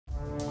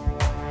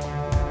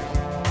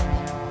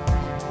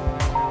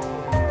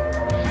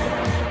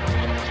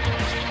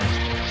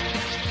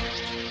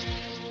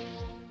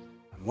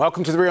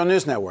Welcome to the Real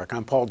News Network.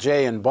 I'm Paul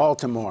Jay in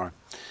Baltimore.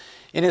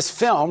 In his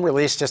film,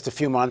 released just a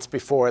few months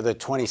before the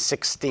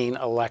 2016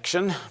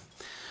 election,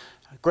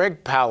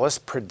 Greg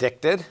Palast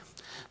predicted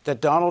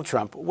that Donald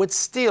Trump would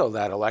steal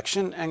that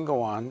election and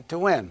go on to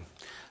win.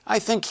 I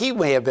think he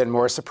may have been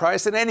more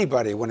surprised than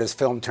anybody when his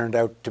film turned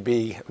out to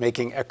be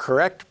making a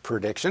correct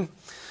prediction.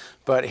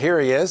 But here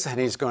he is, and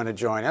he's going to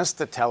join us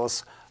to tell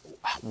us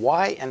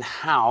why and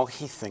how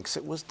he thinks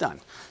it was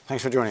done.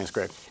 Thanks for joining us,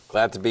 Greg.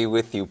 Glad to be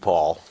with you,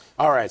 Paul.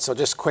 All right, so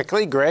just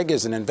quickly, Greg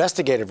is an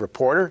investigative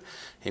reporter.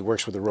 He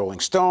works with the Rolling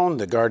Stone,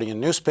 the Guardian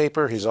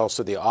newspaper. He's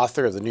also the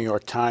author of the New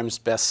York Times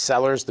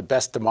bestsellers, The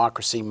Best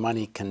Democracy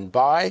Money Can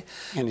Buy.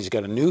 And he's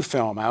got a new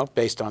film out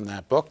based on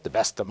that book, The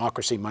Best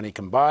Democracy Money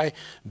Can Buy,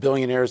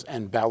 Billionaires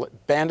and Ballot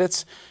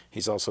Bandits.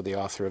 He's also the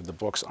author of the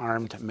books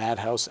Armed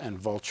Madhouse and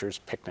Vulture's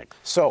Picnic.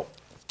 So,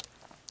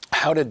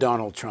 how did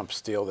Donald Trump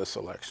steal this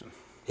election?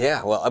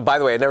 Yeah, well, by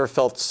the way, I never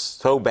felt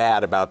so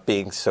bad about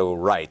being so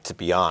right, to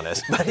be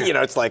honest. But, you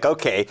know, it's like,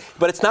 okay,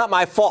 but it's not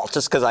my fault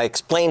just because I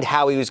explained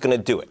how he was going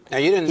to do it. Now,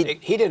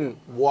 he didn't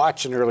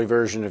watch an early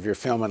version of your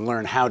film and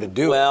learn how to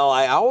do it. Well,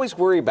 I always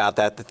worry about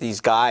that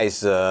these guys,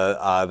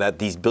 that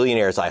these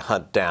billionaires I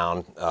hunt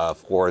down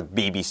for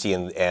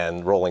BBC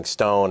and Rolling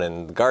Stone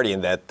and The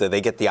Guardian, that they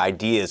get the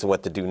ideas of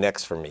what to do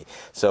next for me.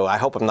 So I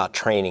hope I'm not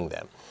training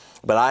them.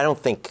 But I don't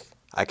think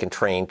I can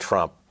train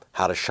Trump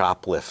how to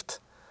shoplift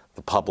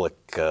the public,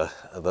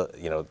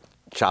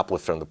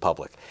 shoplift from the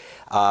public.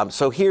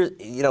 So here,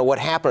 what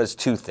happened is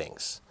two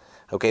things.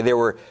 Okay, there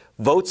were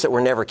votes that were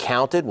never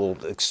counted. We'll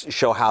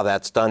show how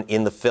that's done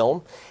in the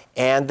film.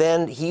 And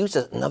then he used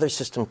another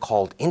system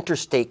called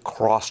interstate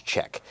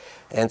cross-check.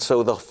 And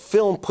so the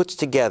film puts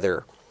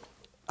together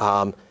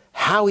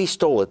how he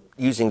stole it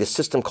using the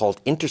system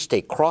called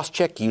interstate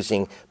cross-check,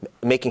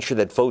 making sure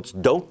that votes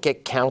don't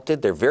get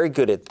counted. They're very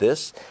good at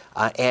this.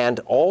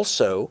 And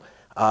also,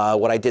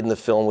 what I did in the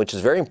film, which is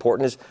very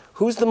important, is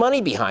who's the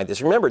money behind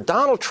this? Remember,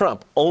 Donald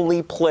Trump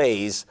only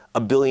plays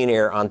a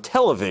billionaire on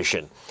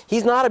television.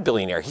 He's not a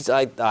billionaire.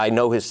 I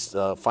know his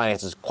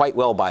finances quite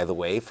well, by the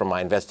way, from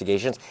my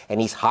investigations,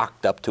 and he's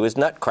hocked up to his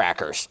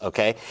nutcrackers,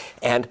 okay?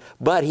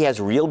 But he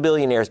has real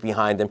billionaires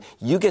behind him.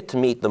 You get to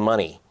meet the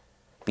money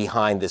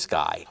behind this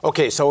guy.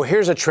 Okay, so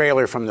here's a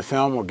trailer from the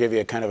film. We'll give you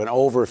a kind of an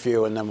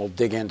overview, and then we'll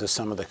dig into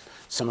some of the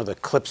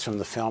clips from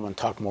the film and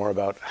talk more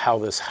about how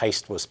this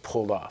heist was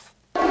pulled off.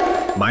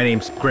 My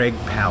name's Greg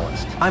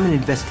Palast. I'm an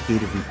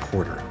investigative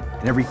reporter,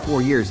 and every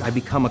 4 years I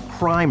become a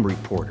crime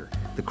reporter.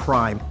 The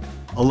crime,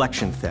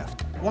 election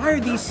theft. Why are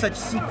these such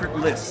secret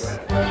lists?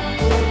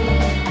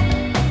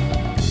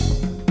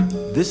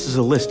 This is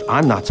a list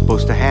I'm not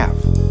supposed to have,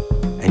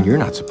 and you're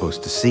not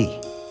supposed to see.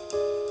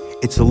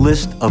 It's a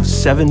list of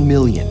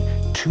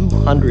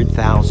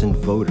 7,200,000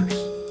 voters.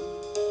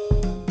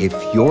 If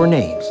your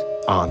name's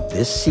on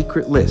this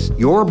secret list,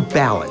 your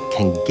ballot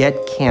can get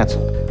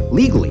canceled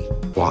legally.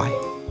 Why?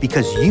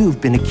 Because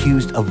you've been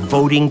accused of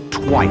voting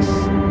twice.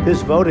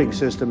 This voting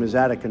system is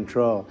out of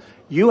control.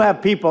 You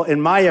have people, in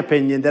my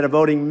opinion, that are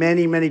voting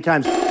many, many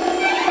times.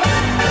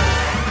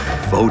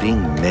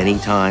 Voting many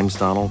times,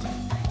 Donald?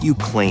 You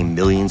claim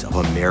millions of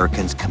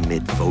Americans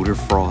commit voter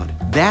fraud?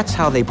 That's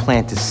how they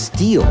plan to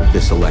steal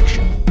this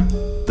election.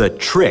 The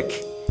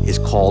trick is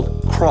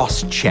called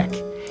cross-check,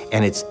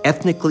 and it's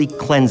ethnically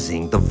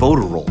cleansing the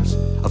voter rolls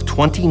of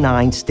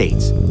 29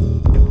 states.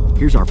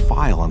 Here's our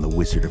file on the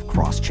Wizard of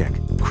Crosscheck,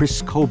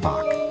 Chris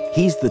Kobach.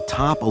 He's the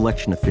top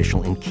election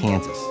official in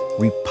Kansas,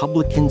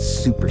 Republican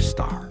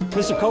superstar.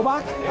 Mr.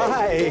 Kobach?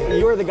 Hi,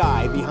 you're the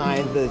guy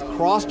behind the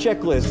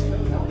cross-check list.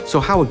 So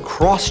how would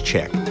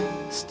cross-check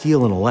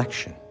steal an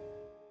election?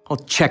 I'll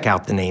check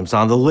out the names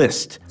on the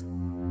list.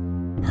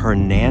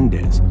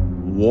 Hernandez,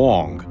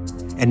 Wong,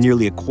 and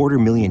nearly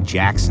 250,000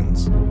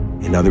 Jacksons.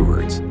 In other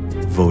words,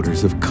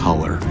 voters of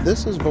color.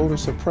 This is voter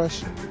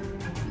suppression.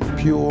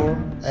 Pure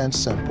and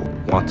simple.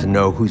 Want to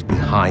know who's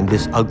behind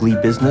this ugly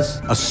business?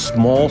 A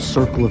small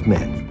circle of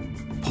men.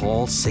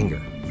 Paul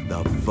Singer,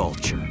 the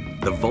Vulture.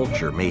 The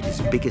Vulture made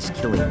his biggest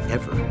killing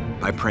ever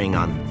by preying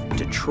on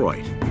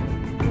Detroit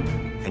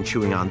and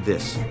chewing on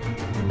this,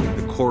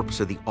 the corpse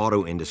of the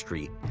auto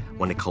industry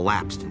when it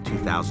collapsed in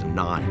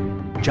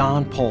 2009.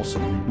 John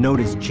Paulson, known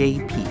as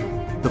JP,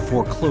 the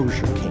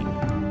foreclosure king,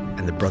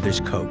 and the Brothers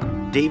Koch.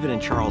 David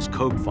and Charles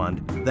Koch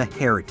fund the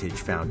Heritage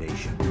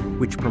Foundation,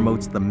 which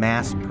promotes the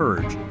mass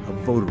purge of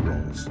voter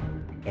rolls.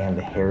 And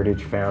the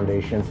Heritage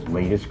Foundation's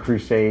latest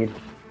crusade,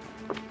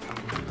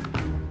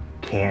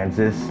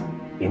 Kansas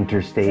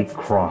Interstate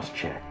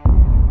Crosscheck.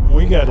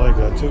 We got like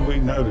a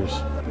 2-week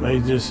notice. They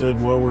just said,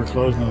 well, we're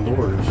closing the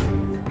doors.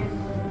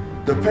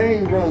 The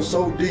pain runs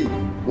so deep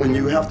when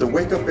you have to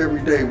wake up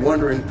every day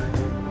wondering,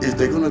 is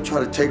they gonna try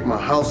to take my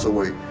house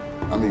away?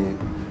 I mean,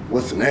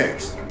 what's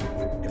next?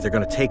 If they're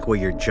going to take away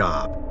your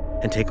job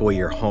and take away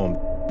your home,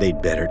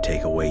 they'd better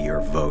take away your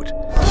vote.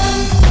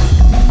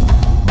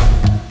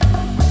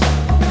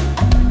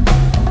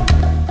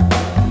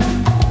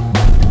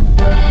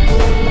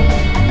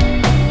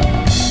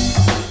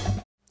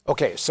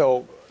 Okay,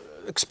 so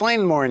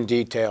explain more in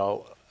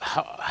detail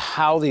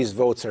how these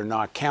votes are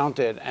not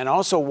counted, and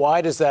also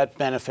why does that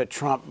benefit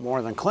Trump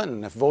more than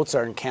Clinton? If votes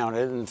aren't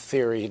counted, in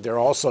theory, they're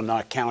also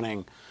not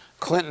counting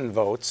Clinton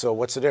votes. So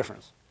what's the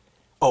difference?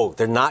 Oh,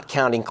 they're not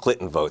counting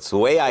Clinton votes. The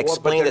way I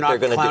explained it, they're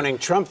going to not counting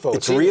Trump votes.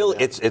 It's real.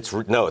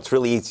 It's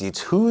really easy.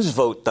 It's whose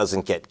vote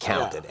doesn't get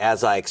counted. Yeah.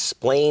 As I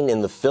explained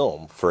in the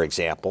film, for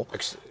example.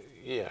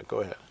 Yeah, go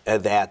ahead.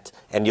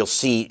 And you'll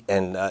see,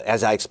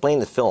 as I explained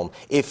in the film,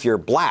 if you're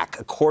black,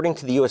 according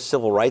to the U.S.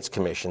 Civil Rights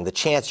Commission, the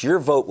chance your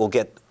vote will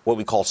get what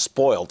we call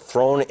spoiled,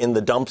 thrown in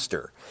the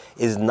dumpster,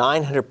 is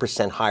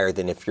 900% higher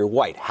than if you're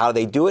white. How do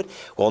they do it?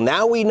 Well,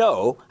 now we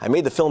know. I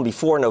made the film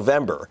before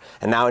November,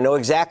 and now I know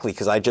exactly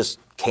because I just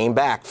came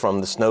back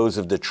from the snows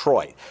of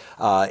Detroit.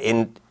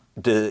 In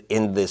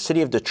the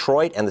city of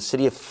Detroit and the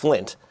city of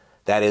Flint,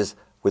 that is,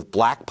 with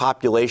black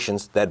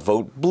populations that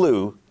vote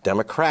blue,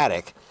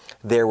 Democratic,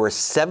 there were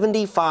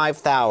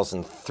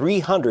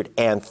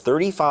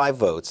 75,335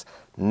 votes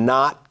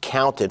not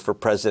counted for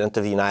President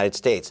of the United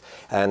States.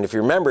 And if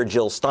you remember,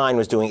 Jill Stein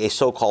was doing a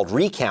so-called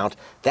recount.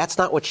 That's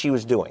not what she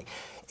was doing.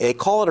 They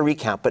call it a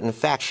recount, but in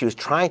fact, she was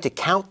trying to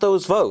count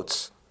those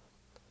votes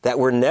that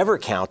were never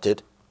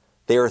counted.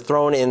 They were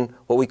thrown in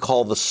what we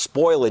call the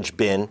spoilage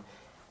bin,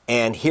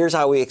 and here's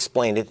how we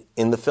explained it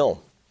in the film.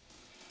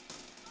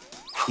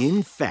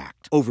 In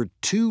fact, over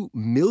 2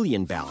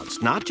 million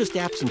ballots, not just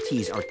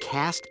absentees, are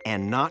cast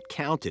and not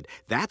counted.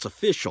 That's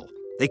official.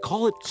 They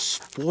call it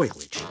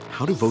spoilage.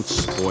 How do votes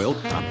spoil?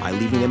 Not by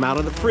leaving them out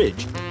of the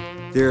fridge.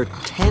 There are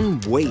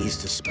 10 ways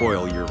to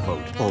spoil your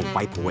vote or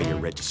wipe away your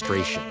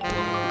registration.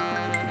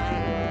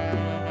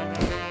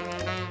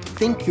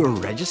 Think you're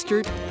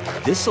registered?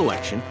 This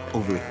election,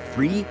 over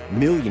 3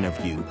 million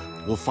of you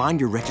will find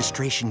your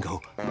registration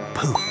go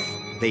poof.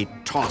 They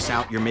toss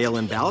out your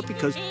mail-in ballot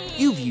because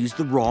you've used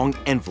the wrong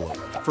envelope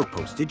for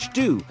postage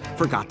due,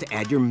 forgot to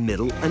add your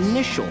middle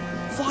initial,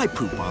 fly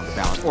poop on the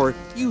ballot, or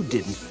you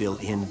didn't fill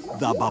in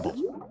the bubble.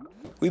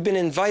 We've been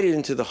invited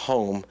into the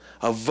home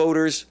of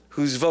voters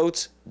whose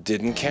votes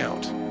didn't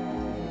count.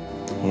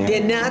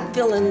 Did not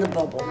fill in the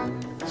bubble.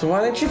 So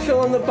why didn't you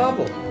fill in the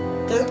bubble?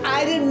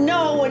 I didn't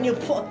know when you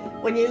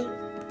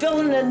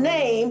fill in a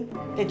name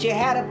that you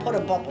had to put a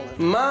bubble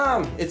in.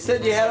 Mom, it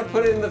said you had to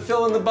put it in the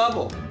fill in the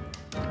bubble.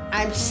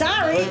 I'm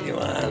sorry. What do you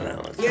want to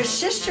know? Your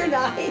sister and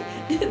I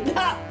did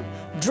not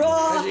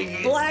draw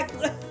black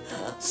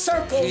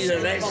circles. She's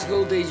an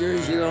ex-school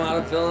teacher. She don't know how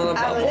to fill in a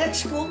bubble. I'm an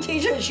ex-school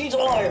teacher and she's a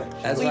lawyer.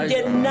 We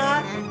did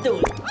not do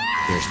it.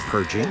 There's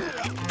purging,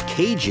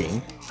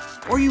 caging,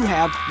 or you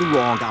have the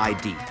wrong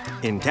ID.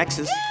 In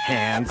Texas,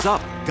 hands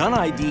up. Gun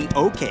ID,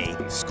 okay.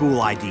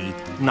 School ID,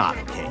 not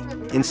okay.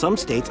 In some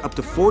states, up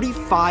to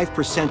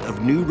 45%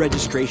 of new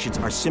registrations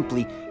are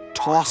simply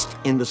tossed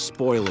in the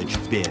spoilage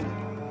bin.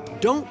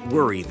 Don't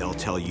worry, they'll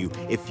tell you.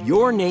 If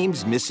your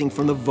name's missing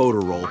from the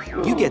voter roll,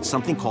 you get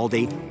something called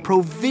a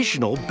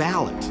provisional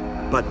ballot.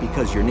 But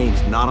because your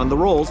name's not on the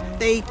rolls,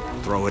 they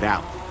throw it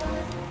out.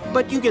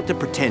 But you get to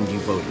pretend you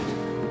voted.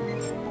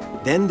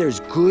 Then there's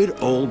good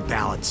old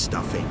ballot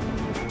stuffing.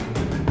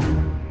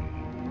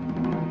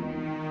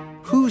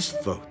 Whose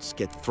votes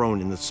get thrown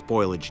in the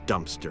spoilage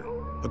dumpster?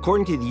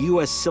 According to the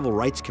U.S. Civil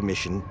Rights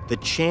Commission, the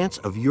chance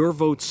of your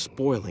vote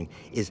spoiling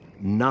is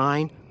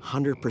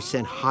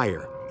 900%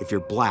 higher if you're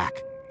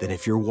black than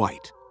if you're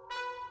white.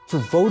 For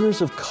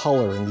voters of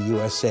color in the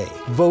USA,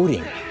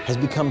 voting has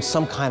become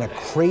some kind of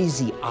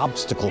crazy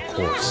obstacle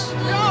course.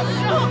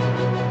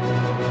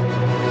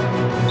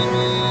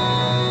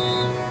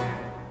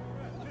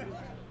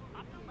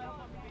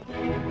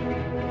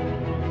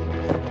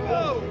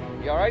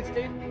 You all right,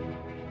 Steve?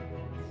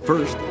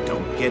 First,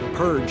 don't get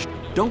purged,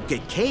 don't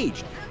get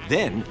caged.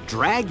 Then,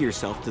 drag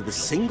yourself to the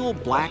single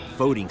black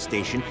voting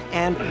station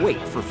and wait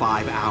for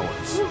 5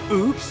 hours.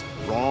 Oops,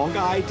 wrong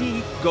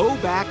ID, go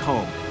back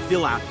home.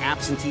 Fill out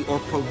absentee or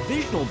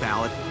provisional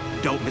ballot.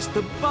 Don't miss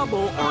the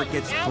bubble or it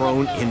gets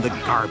thrown in the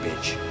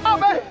garbage. Oh,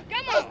 man.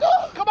 Let's do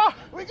it. Come on.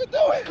 We can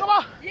do it. Come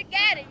on. You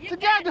got it. You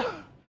got it.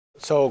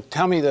 So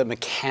tell me the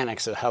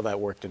mechanics of how that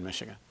worked in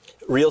Michigan.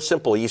 Real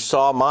simple. You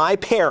saw my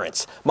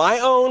parents, my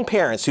own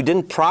parents, who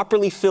didn't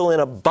properly fill in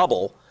a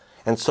bubble,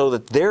 and so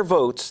that their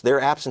votes,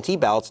 their absentee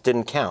ballots,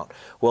 didn't count.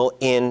 Well,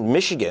 in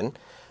Michigan,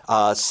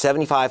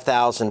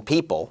 75,000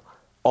 people,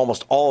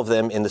 almost all of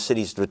them in the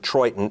cities of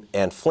Detroit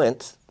and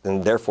Flint,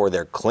 and therefore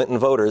they're Clinton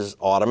voters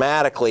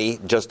automatically,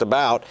 just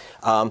about,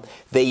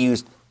 they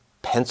used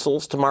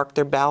pencils to mark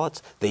their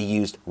ballots. They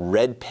used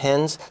red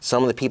pens.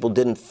 Some of the people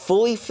didn't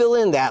fully fill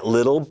in that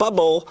little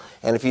bubble,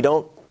 and if you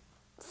don't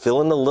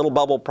fill in the little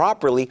bubble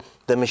properly,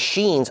 the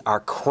machines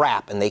are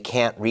crap and they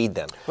can't read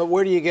them. But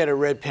where do you get a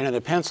red pen and a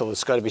pencil?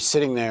 It's got to be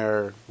sitting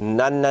there.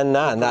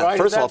 No.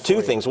 First of all,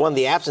 two things. One,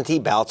 the absentee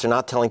ballots are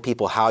not telling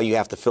people how you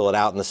have to fill it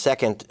out. And the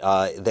second,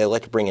 they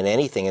let you bring in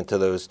anything into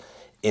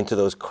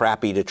those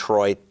crappy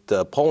Detroit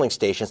polling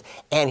stations.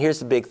 And here's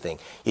the big thing.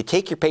 You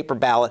take your paper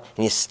ballot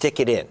and you stick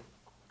it in.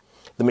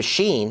 The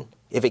machine,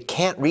 if it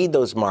can't read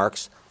those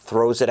marks,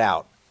 throws it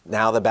out.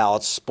 Now the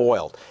ballot's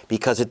spoiled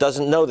because it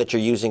doesn't know that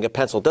you're using a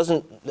pencil.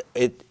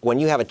 When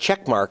you have a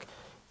check mark,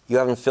 you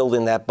haven't filled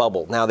in that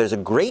bubble. Now, there's a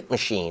great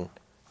machine,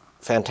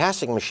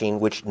 fantastic machine,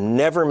 which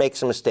never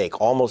makes a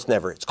mistake, almost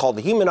never. It's called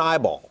the human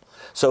eyeball.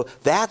 So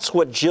that's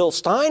what Jill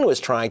Stein was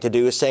trying to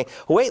do, is saying,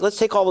 well, wait, let's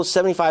take all those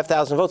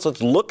 75,000 votes,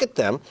 let's look at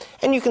them,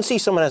 and you can see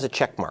someone has a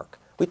check mark.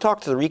 We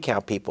talked to the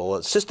Recount people.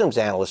 A systems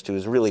analyst who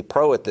was really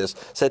pro at this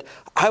said,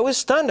 I was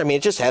stunned. I mean,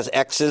 it just has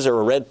X's or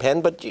a red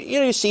pen, but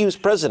you see who's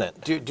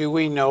president. Do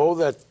we know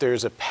that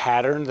there's a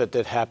pattern that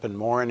happened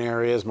more in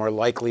areas more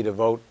likely to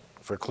vote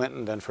for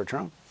Clinton than for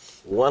Trump?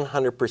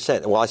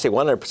 100%. Well, I say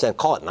 100%,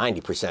 call it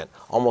 90%.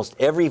 Almost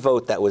every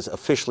vote that was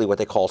officially what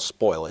they call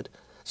spoiled,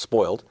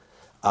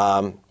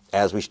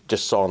 as we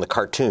just saw in the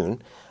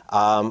cartoon,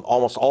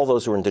 almost all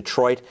those who were in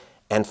Detroit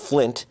and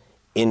Flint,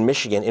 in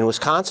Michigan. In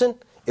Wisconsin,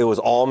 it was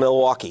all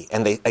Milwaukee.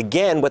 And they,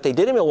 again, what they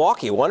did in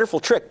Milwaukee, a wonderful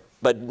trick,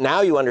 but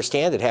now you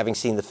understand it having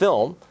seen the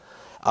film,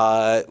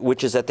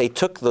 which is that they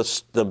took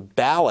the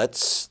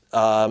ballots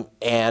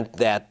and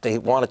that they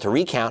wanted to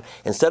recount.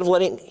 Instead of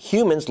letting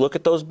humans look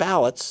at those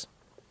ballots,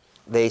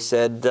 they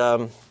said,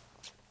 no,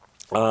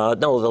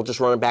 they'll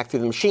just run it back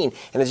through the machine.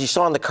 And as you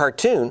saw in the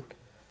cartoon,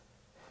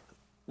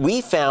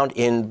 we found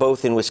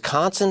both in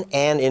Wisconsin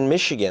and in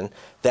Michigan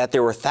that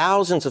there were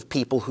thousands of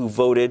people who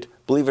voted,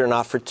 believe it or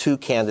not, for two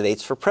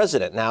candidates for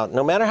president. Now,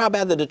 no matter how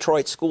bad the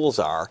Detroit schools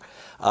are,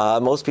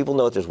 most people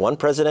know that there's one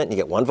president and you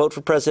get one vote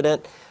for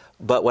president.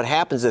 But what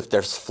happens if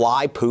there's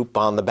fly poop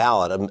on the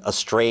ballot, a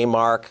stray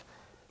mark,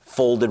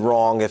 folded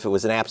wrong, if it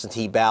was an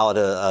absentee ballot,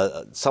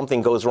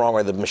 something goes wrong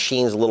or the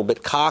machine's a little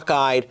bit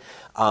cockeyed,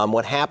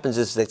 what happens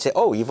is they say,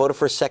 oh, you voted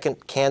for a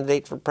second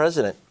candidate for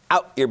president.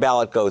 Out your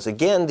ballot goes.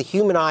 Again, the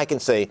human eye can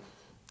say,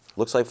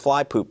 looks like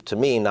fly poop to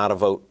me, not a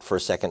vote for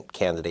a second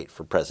candidate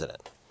for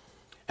president.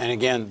 And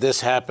again, this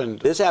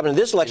happened. This happened in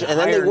this election, and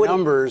then they wouldn't.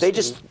 Numbers they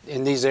just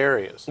in these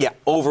areas. Yeah,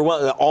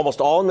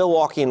 almost all in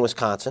Milwaukee and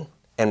Wisconsin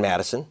and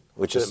Madison,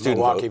 which is student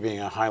Milwaukee vote.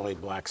 being a highly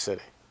black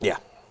city. Yeah,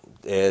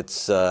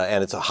 it's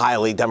and it's a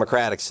highly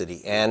Democratic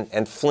city,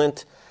 and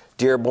Flint,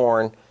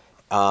 Dearborn,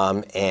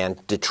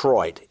 and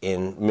Detroit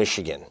in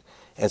Michigan.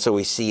 And so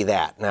we see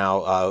that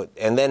now,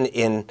 and then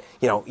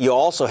you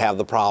also have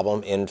the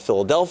problem in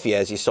Philadelphia,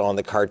 as you saw in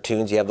the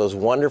cartoons. You have those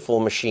wonderful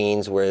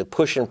machines, where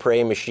push and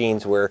pray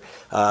machines, where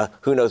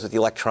who knows with the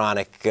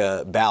electronic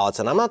ballots.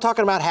 And I'm not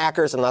talking about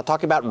hackers. I'm not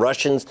talking about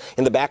Russians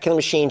in the back of the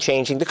machine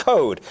changing the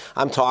code.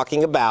 I'm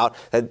talking about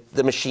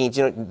the machines.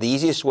 The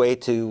easiest way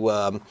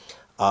to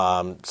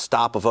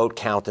stop a vote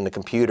count in the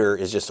computer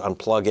is just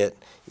unplug it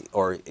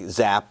or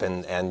zap,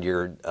 and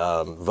your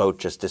vote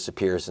just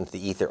disappears into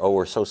the ether. Oh,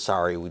 we're so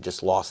sorry, we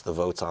just lost the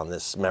votes on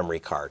this memory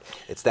card.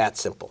 It's that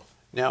simple.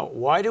 Now,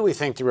 why do we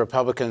think the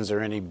Republicans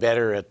are any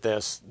better at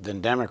this than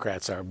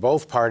Democrats are?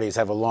 Both parties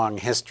have a long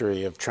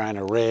history of trying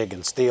to rig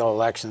and steal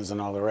elections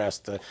and all the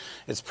rest.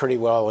 It's pretty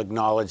well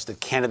acknowledged that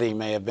Kennedy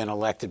may have been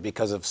elected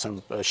because of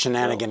some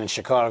shenanigan in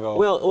Chicago.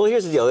 Well,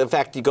 here's the deal. In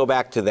fact, you go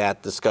back to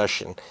that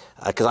discussion,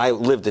 because I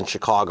lived in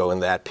Chicago in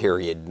that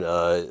period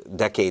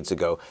decades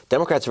ago.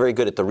 Democrats are very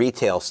good at the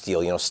retail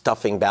steal,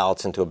 stuffing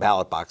ballots into a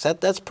ballot box.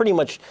 That's pretty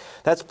much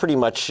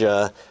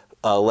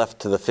left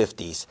to the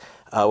 50s.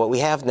 What we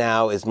have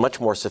now is much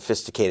more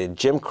sophisticated.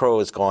 Jim Crow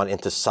has gone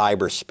into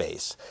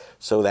cyberspace,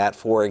 so that,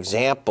 for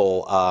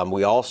example,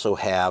 we also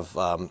have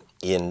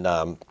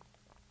in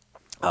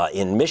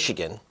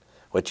Michigan,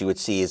 what you would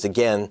see is,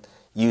 again,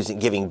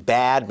 giving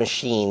bad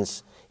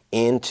machines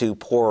into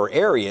poorer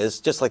areas,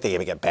 just like they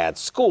get bad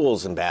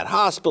schools and bad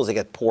hospitals. They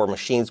get poor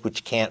machines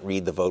which can't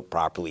read the vote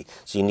properly.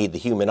 So you need the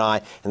human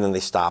eye, and then they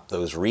stop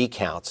those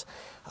recounts.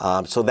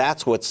 So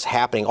that's what's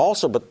happening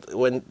also. But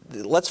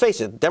let's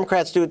face it,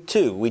 Democrats do it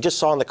too. We just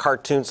saw in the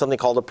cartoon something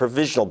called a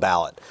provisional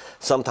ballot.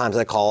 Sometimes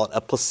I call it a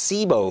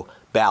placebo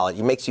ballot.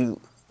 It makes you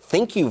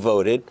think you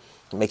voted,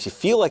 it makes you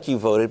feel like you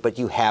voted, but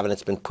you haven't.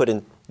 It's been put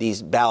in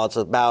these ballots,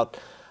 about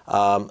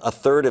a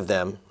third of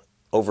them,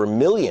 over 1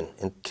 million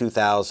in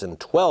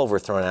 2012 were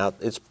thrown out.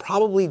 It's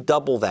probably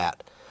double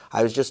that.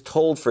 I was just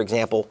told, for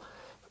example,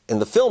 in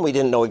the film we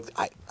didn't know,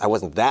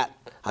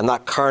 I'm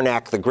not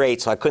Karnak the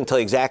Great, so I couldn't tell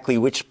you exactly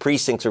which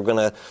precincts were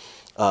going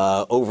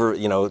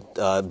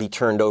to be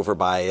turned over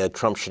by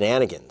Trump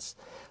shenanigans.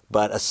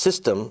 But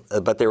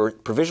but there were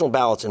provisional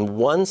ballots in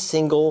one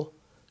single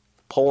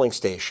polling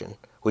station,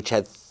 which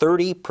had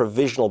 30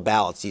 provisional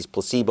ballots, these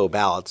placebo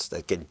ballots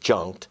that get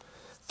junked.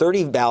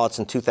 30 ballots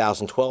in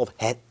 2012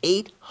 had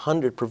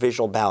 800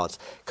 provisional ballots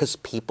because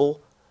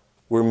people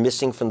were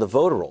missing from the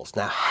voter rolls.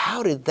 Now,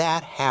 how did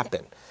that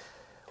happen?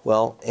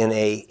 Well, in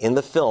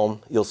the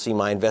film, you'll see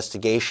my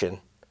investigation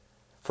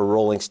for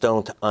Rolling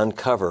Stone to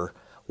uncover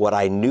what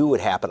I knew would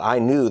happen. I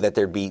knew that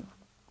there'd be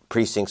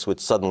precincts with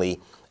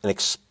suddenly an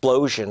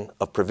explosion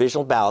of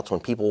provisional ballots when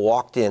people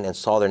walked in and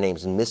saw their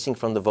names missing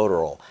from the voter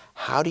roll.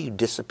 How do you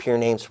disappear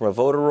names from a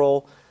voter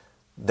roll?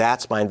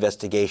 That's my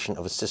investigation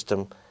of a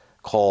system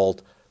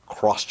called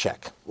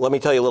Crosscheck. Let me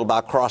tell you a little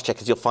about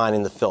Crosscheck, as you'll find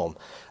in the film.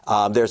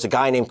 There's a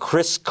guy named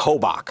Chris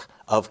Kobach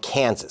of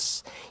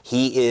Kansas.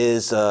 He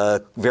is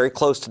very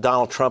close to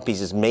Donald Trump. He's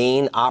his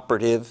main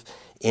operative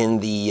in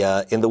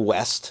the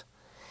West.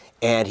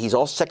 and he's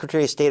also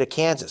Secretary of State of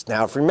Kansas.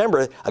 Now, if you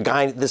remember,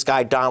 this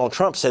guy Donald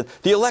Trump said,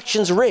 the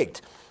election's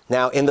rigged.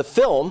 Now, in the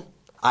film,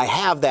 I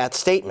have that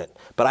statement,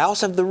 but I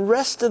also have the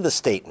rest of the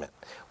statement,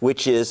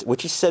 which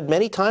he said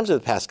many times over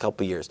the past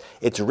couple of years.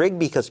 It's rigged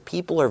because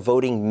people are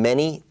voting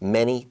many,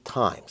 many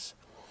times.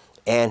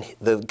 And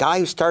the guy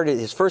who started,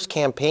 his first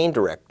campaign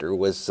director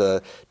was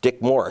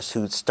Dick Morris,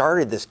 who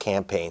started this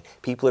campaign.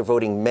 People are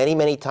voting many,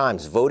 many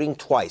times, voting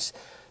twice.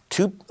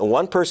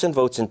 One person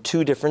votes in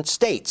 2 different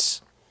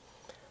states.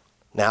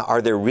 Now,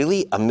 are there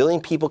really 1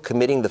 million people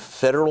committing the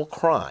federal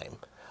crime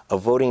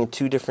of voting in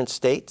 2 different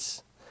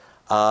states?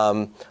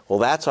 Well,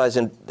 that's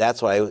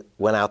why I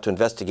went out to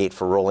investigate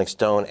for Rolling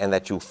Stone, and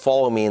that you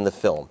follow me in the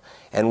film.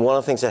 And one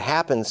of the things that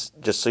happens,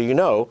 just so you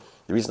know,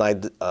 the reason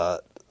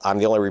I'm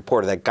the only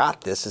reporter that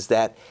got this, is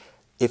that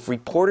if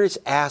reporters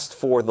asked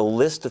for the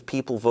list of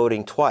people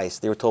voting twice,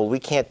 they were told, we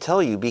can't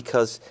tell you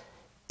because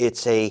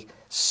it's a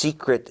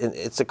secret,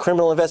 it's a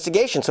criminal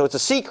investigation, so it's a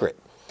secret.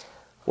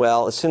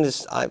 Well, as soon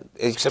as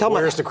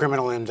where's the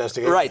criminal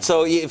investigation? Right,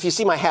 so if you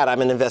see my hat,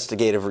 I'm an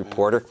investigative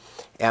reporter,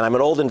 and I'm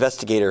an old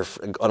investigator,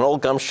 an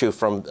old gumshoe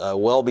from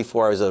well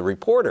before I was a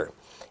reporter.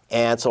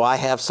 And so I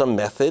have some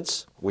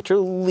methods which are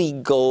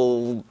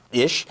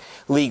legal-ish,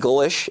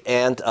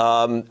 and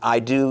I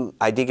did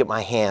get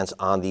my hands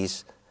on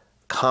these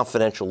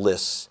confidential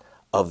lists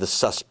of the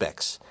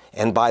suspects.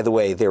 And by the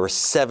way, there were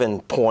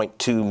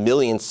 7.2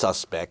 million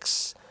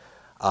suspects,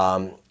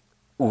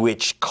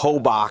 which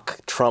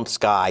Kobach, Trump's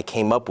guy,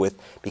 came up with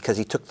because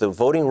he took the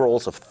voting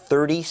rolls of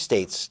 30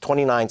 states,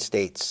 29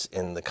 states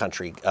in the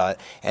country,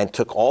 and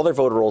took all their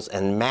voter rolls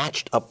and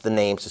matched up the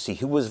names to see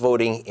who was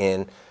voting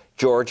in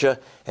Georgia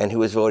and who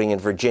was voting in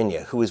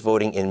Virginia, who was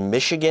voting in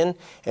Michigan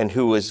and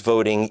who was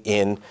voting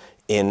in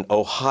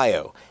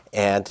Ohio.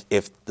 And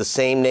if the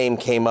same name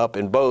came up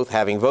in both,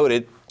 having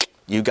voted,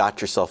 you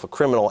got yourself a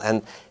criminal.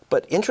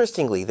 But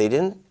interestingly, they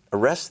didn't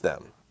arrest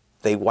them.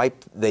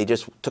 They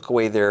just took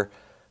away their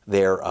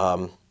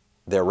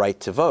right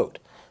to vote.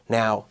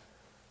 Now,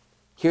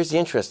 here's the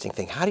interesting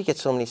thing. How do you get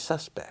so many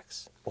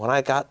suspects? When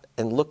I got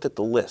and looked at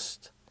the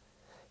list,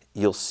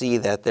 you'll see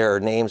that there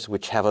are names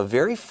which have a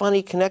very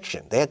funny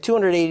connection. They had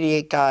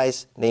 288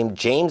 guys named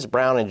James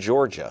Brown in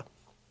Georgia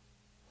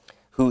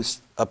who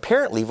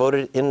apparently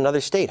voted in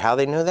another state. How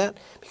they know that?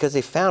 Because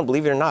they found,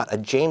 believe it or not, a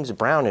James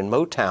Brown in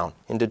Motown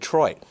in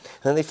Detroit.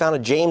 And then they found a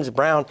James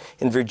Brown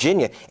in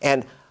Virginia.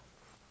 And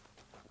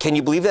can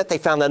you believe that? They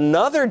found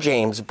another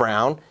James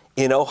Brown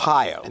in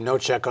Ohio. And no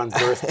check on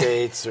birth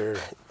dates or...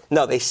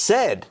 No, they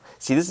said,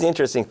 see, this is the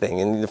interesting thing.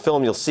 In the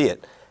film, you'll see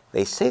it.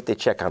 They say that they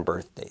check on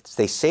birth dates.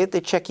 They say that they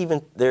check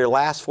even their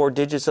last 4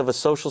 digits of a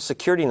social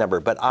security number.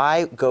 But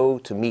I go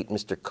to meet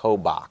Mr.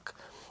 Kobach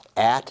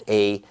at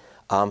a...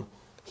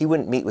 he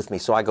wouldn't meet with me,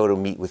 so I go to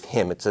meet with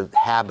him. It's a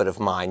habit of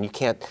mine. You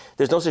can't...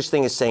 There's no such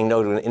thing as saying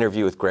no to an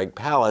interview with Greg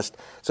Palast.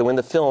 So in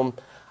the film,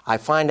 I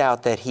find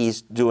out that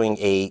he's doing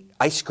a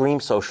ice cream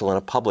social in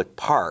a public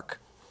park.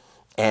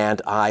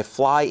 And I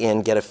fly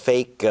in, get a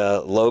fake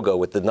logo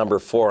with the number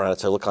 4 on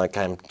it, so I look like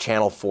I'm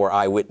Channel 4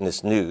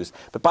 Eyewitness News.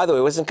 But by the way,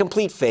 it wasn't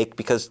complete fake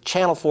because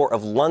Channel 4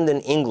 of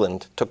London,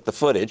 England took the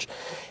footage.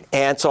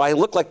 And so I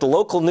look like the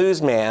local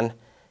newsman,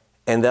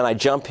 and then I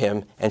jump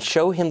him and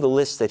show him the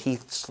lists that he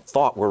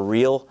thought were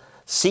real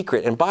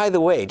secret. And by the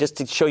way, just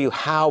to show you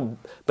how,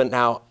 but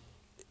now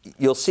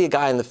you'll see a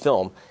guy in the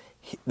film.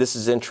 This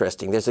is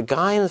interesting. There's a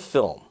guy in the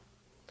film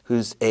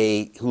who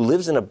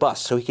lives in a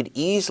bus, so he could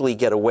easily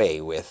get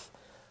away with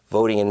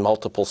voting in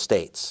multiple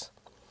states.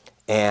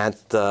 And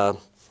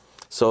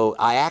so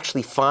I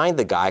actually find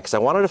the guy, because I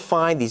wanted to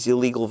find these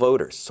illegal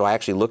voters. So I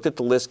actually looked at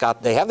the list,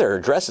 they have their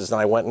addresses,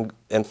 and I went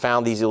and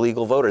found these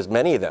illegal voters,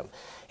 many of them.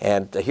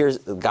 And here's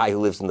the guy who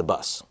lives in the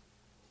bus.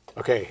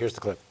 Okay, here's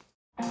the clip.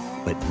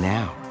 But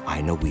now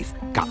I know we've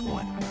got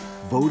one.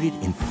 Voted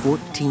in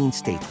 14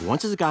 states.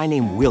 Once as a guy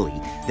named Willie,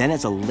 then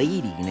as a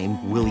lady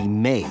named Willie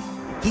Mae.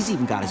 He's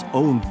even got his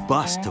own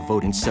bus to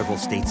vote in several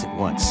states at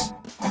once.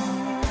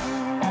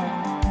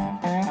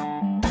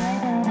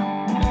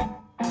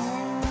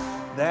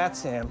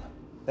 That's him.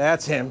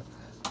 That's him.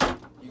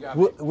 You got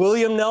me.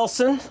 William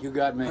Nelson. You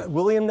got me.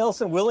 William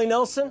Nelson. Willie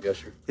Nelson? Yes,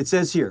 sir. It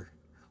says here,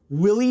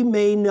 Willie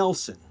Mae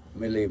Nelson.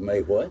 Willie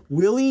Mae what?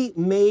 Willie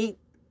Mae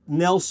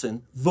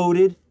Nelson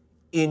voted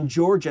in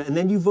Georgia, and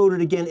then you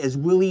voted again as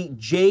Willie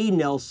J.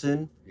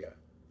 Nelson,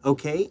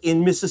 okay,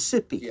 in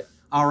Mississippi. Yeah.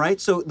 All right,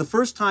 so the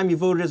first time you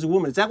voted as a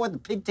woman, is that what, the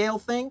pigtail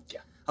thing?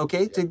 Yeah.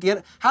 Okay,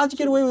 yeah. How'd you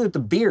get away with the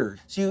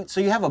beard? So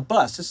you have a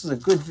bus. This is a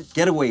good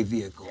getaway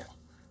vehicle. Yeah.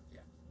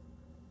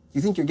 You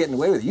think you're getting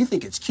away with it. You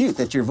think it's cute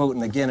that you're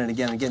voting again and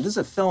again and again. This is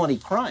a felony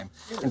crime.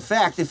 In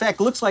fact,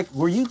 looks like,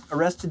 were you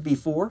arrested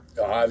before?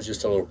 No, I was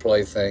just a little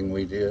play thing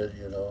we did,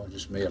 you know,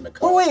 just me and the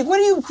car. Oh, wait, what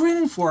are you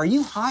grinning for? Are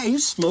you high? Are you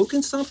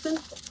smoking something?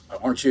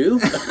 Aren't you?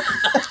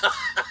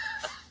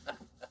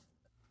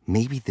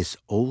 Maybe this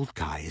old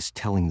guy is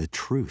telling the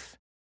truth.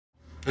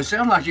 It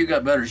sounds like you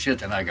got better shit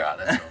than I got.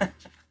 That's all.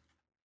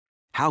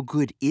 How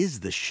good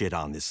is the shit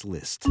on this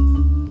list?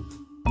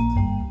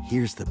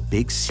 Here's the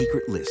big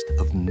secret list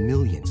of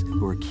millions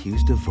who are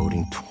accused of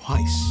voting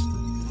twice.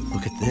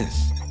 Look at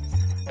this.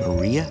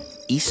 Maria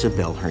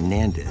Isabel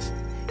Hernandez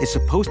is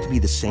supposed to be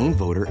the same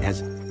voter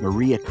as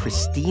Maria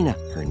Cristina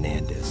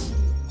Hernandez.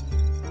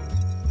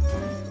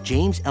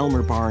 James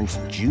Elmer Barnes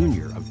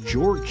Jr. of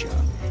Georgia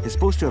is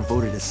supposed to have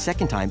voted a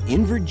second time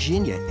in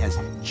Virginia as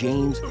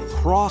James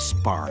Cross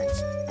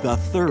Barnes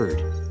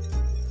III.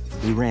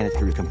 We ran it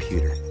through a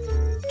computer.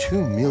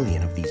 2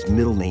 million of these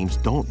middle names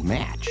don't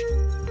match.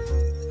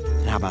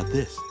 And how about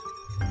this?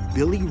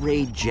 Billy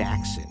Ray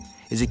Jackson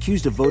is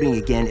accused of voting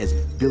again as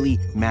Billy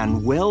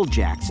Manuel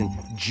Jackson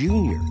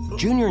Jr.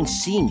 Junior and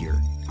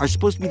Senior are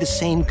supposed to be the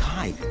same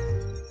guy.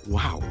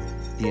 Wow,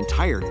 the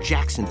entire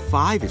Jackson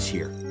 5 is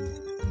here.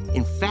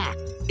 In fact,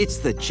 it's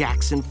the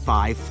Jackson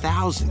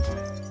 5000.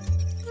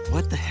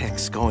 What the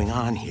heck's going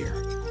on here?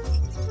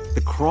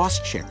 The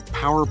cross-check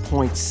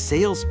PowerPoint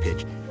sales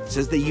pitch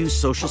says they use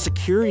social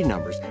security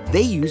numbers.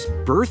 They use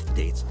birth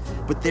dates,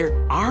 but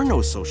there are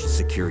no social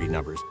security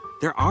numbers.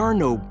 There are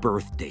no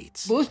birth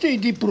dates. Birthday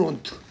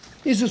different.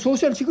 Is a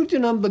social security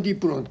number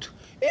different.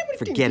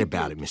 Forget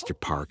about it, Mr.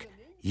 Park.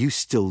 You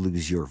still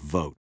lose your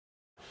vote.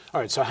 All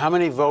right, so how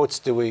many voters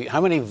do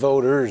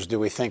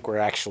we think were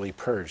actually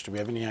purged? Do we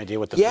have any idea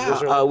what the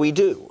figures are? We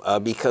do,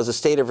 because the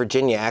state of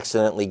Virginia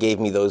accidentally gave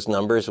me those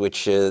numbers,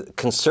 which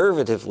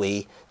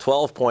conservatively,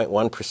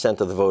 12.1%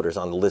 of the voters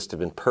on the list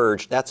have been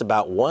purged. That's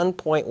about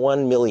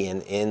 1.1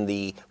 million in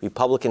the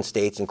Republican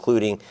states,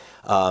 including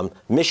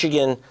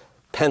Michigan,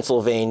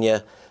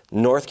 Pennsylvania,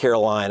 North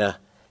Carolina,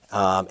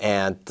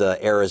 and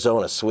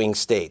Arizona, swing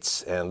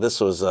states. And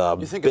this was a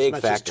big factor. You think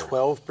as much as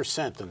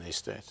 12% in these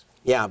states?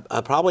 Yeah,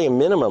 probably a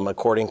minimum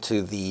according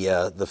to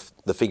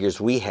the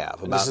figures we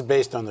have. And this is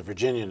based on the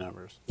Virginia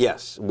numbers.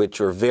 Yes, which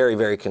were very,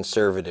 very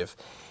conservative,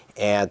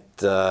 and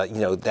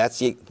you know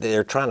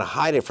they're trying to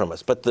hide it from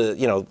us. But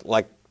the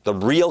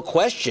real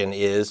question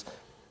is,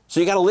 so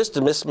you got a list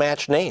of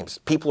mismatched names.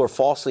 People are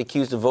falsely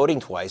accused of voting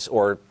twice,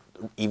 or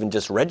even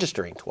just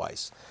registering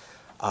twice.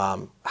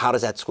 How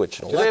does that switch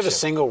an election? Do they have a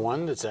single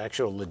one that's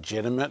actual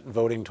legitimate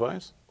voting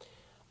twice?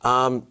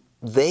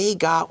 They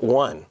got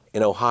one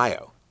in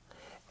Ohio.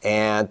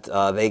 And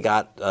they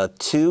got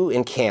 2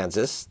 in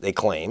Kansas, they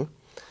claim.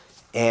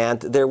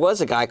 And there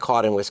was a guy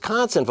caught in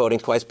Wisconsin voting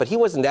twice, but he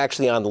wasn't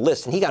actually on the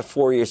list, and he got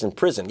 4 years in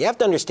prison. You have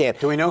to understand.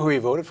 Do we know who he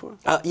voted for?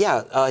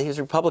 Yeah, he was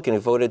a Republican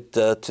who voted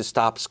to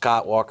stop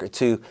Scott Walker,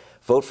 to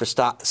vote for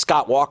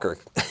Scott Walker.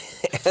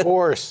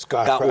 For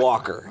Scott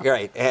Walker,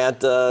 right.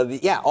 And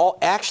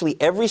actually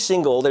every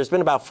single, there's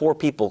been about 4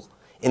 people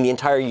in the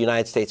entire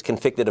United States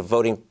convicted of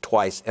voting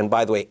twice. And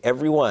by the way,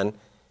 every one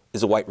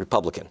is a white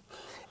Republican.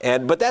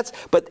 But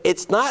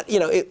it's not,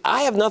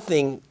 I have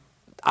nothing,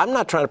 I'm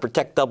not trying to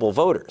protect double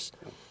voters.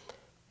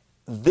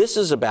 This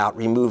is about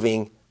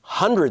removing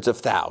hundreds of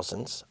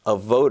thousands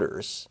of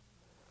voters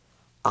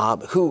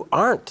who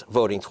aren't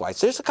voting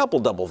twice. There's a couple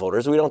double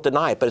voters, we don't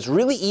deny it, but it's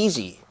really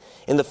easy.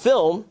 In the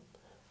film,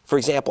 for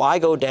example, I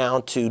go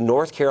down to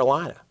North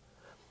Carolina,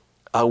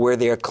 where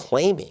they're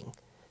claiming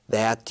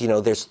that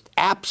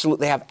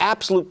they have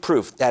absolute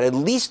proof that at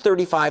least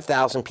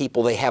 35,000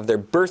 people, they have their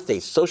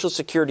birthdays, social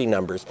security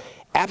numbers,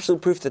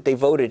 absolute proof that they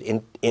voted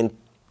in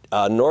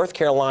North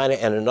Carolina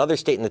and another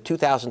state in the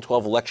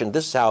 2012 election.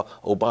 This is how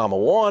Obama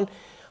won.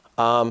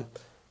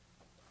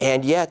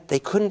 And yet they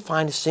couldn't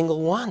find a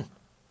single one.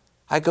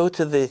 I go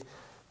to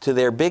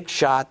their big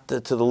shot,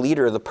 to the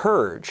leader of the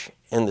purge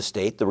in the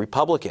state, the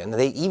Republican.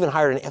 They even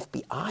hired an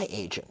FBI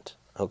agent,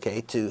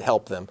 okay, to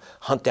help them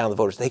hunt down the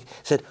voters. They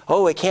said,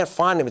 oh, they can't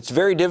find them. It's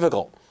very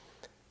difficult.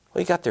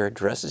 Well, you got their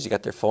addresses, you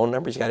got their phone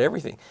numbers, you got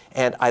everything.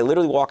 And I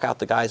literally walk out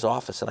the guy's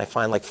office and I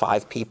find like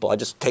 5 people. I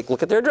just take a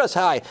look at their address.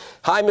 Hi,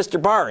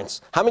 Mr. Barnes.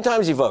 How many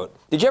times you vote?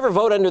 Did you ever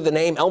vote under the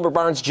name Elmer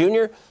Barnes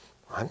Jr.?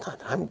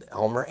 I'm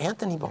Elmer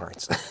Anthony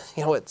Barnes.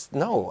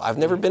 No, I've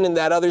never been in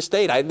that other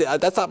state.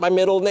 That's not my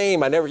middle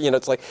name.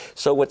 It's like,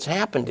 so what's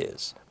happened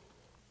is,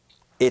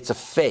 it's a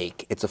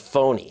fake, it's a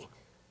phony.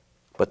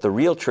 But the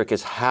real trick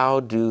is,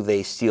 how do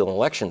they steal an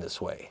election this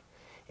way?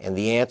 And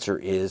the answer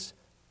is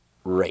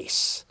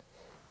race.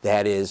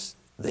 That is,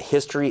 the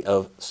history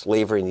of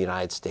slavery in the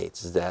United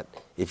States is that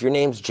if your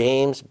name's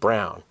James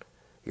Brown,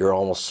 you're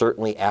almost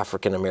certainly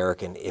African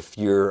American. If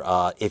your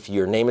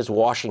name is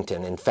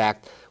Washington, in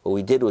fact, what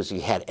we did was we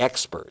had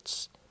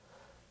experts,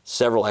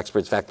 several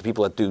experts, in fact, the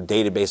people that do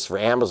databases for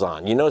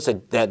Amazon. You notice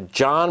that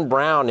John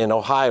Brown in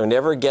Ohio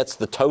never gets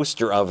the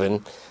toaster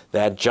oven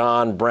that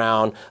John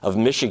Brown of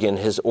Michigan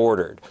has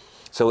ordered.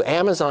 So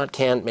Amazon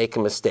can't make a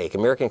mistake.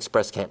 American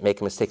Express can't make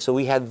a mistake. So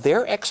we had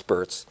their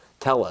experts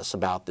tell us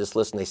about this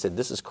list, and they said,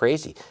 this is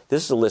crazy.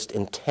 This is a list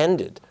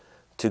intended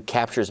to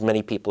capture as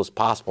many people as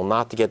possible,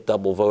 not to get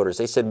double voters.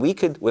 They said we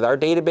could, with our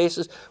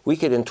databases, we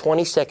could in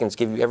 20 seconds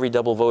give you every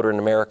double voter in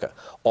America,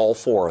 all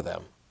 4 of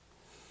them.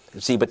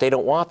 See, but they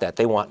don't want that.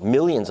 They want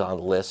millions on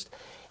the list.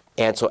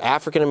 And so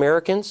African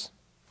Americans,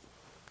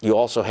 you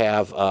also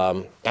have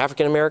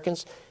African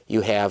Americans,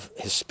 you have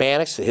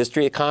Hispanics. The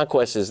history of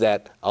conquest is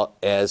that,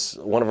 as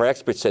one of our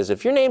experts says,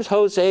 if your name's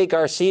Jose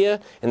Garcia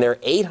and there are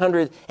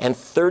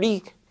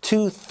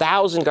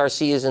 832,000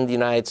 Garcias in the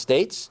United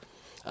States,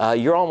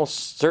 you're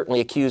almost certainly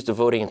accused of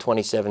voting in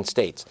 27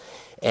 states.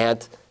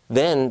 And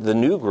then the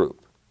new group,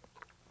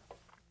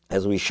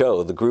 as we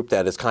show, the group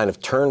that has kind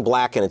of turned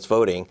black in its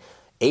voting,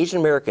 Asian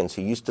Americans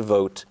who used to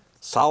vote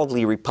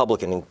solidly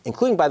Republican,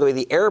 including, by the way,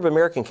 the Arab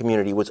American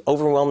community was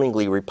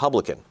overwhelmingly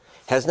Republican,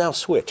 has now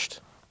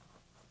switched.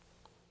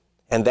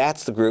 And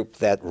that's the group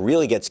that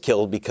really gets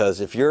killed,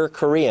 because if you're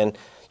Korean,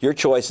 your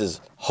choice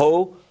is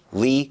Ho,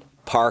 Lee,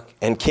 Park,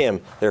 and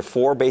Kim. There are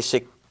 4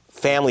 basic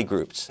family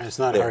groups. And it's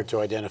not hard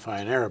to identify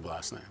an Arab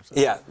last name. So.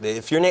 Yeah,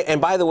 if your name,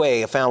 and by the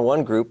way, I found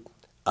one group,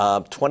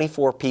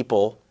 24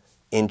 people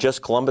in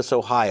just Columbus,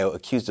 Ohio,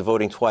 accused of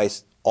voting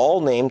twice, all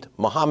named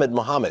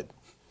Muhammad,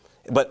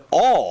 but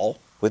all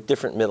with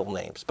different middle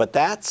names. But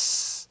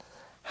that's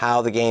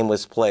how the game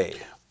was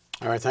played.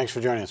 All right, thanks for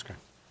joining us, Greg.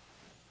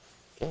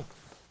 Okay.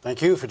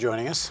 Thank you for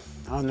joining us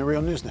on the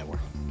Real News Network.